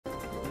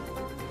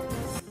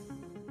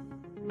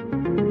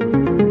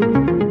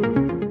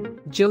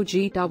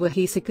Jeeta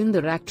Wahi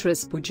Sikandar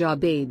actress Pooja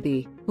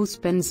Bedi, who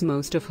spends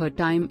most of her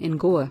time in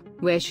Goa,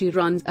 where she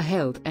runs a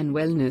health and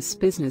wellness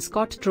business,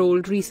 got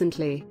trolled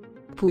recently.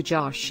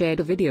 Pooja shared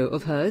a video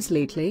of hers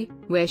lately,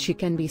 where she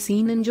can be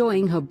seen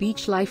enjoying her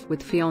beach life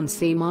with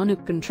fiance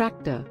Maneck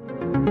Contractor.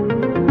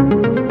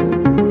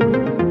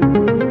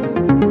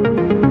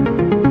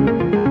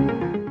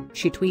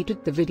 She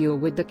tweeted the video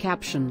with the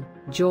caption,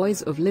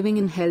 "Joys of living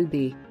in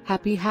healthy,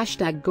 happy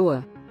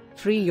 #Goa.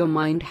 Free your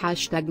mind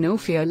 #No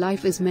fear.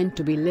 Life is meant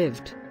to be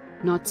lived,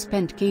 not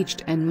spent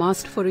caged and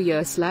masked for a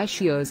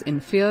years in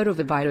fear of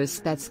a virus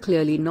that's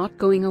clearly not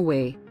going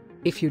away.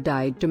 If you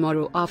died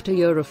tomorrow after a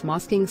year of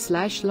masking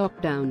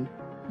 /lockdown,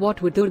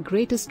 what would your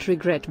greatest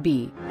regret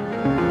be?"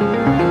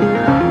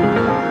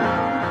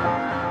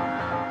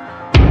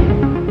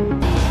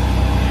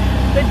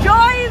 The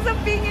joys of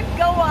being in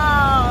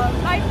Goa,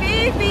 my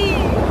baby.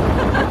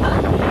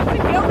 So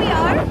here we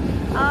are.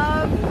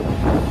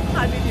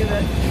 How do we do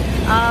this?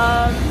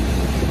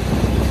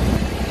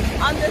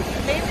 On this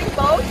amazing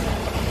boat.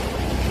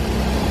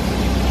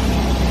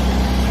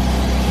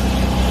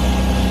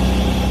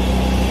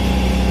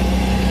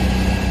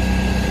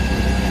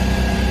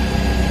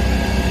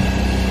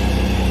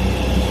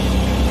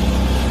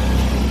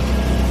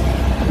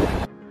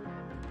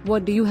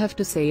 What do you have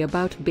to say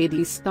about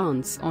Bedi's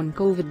stance on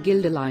COVID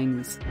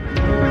guidelines?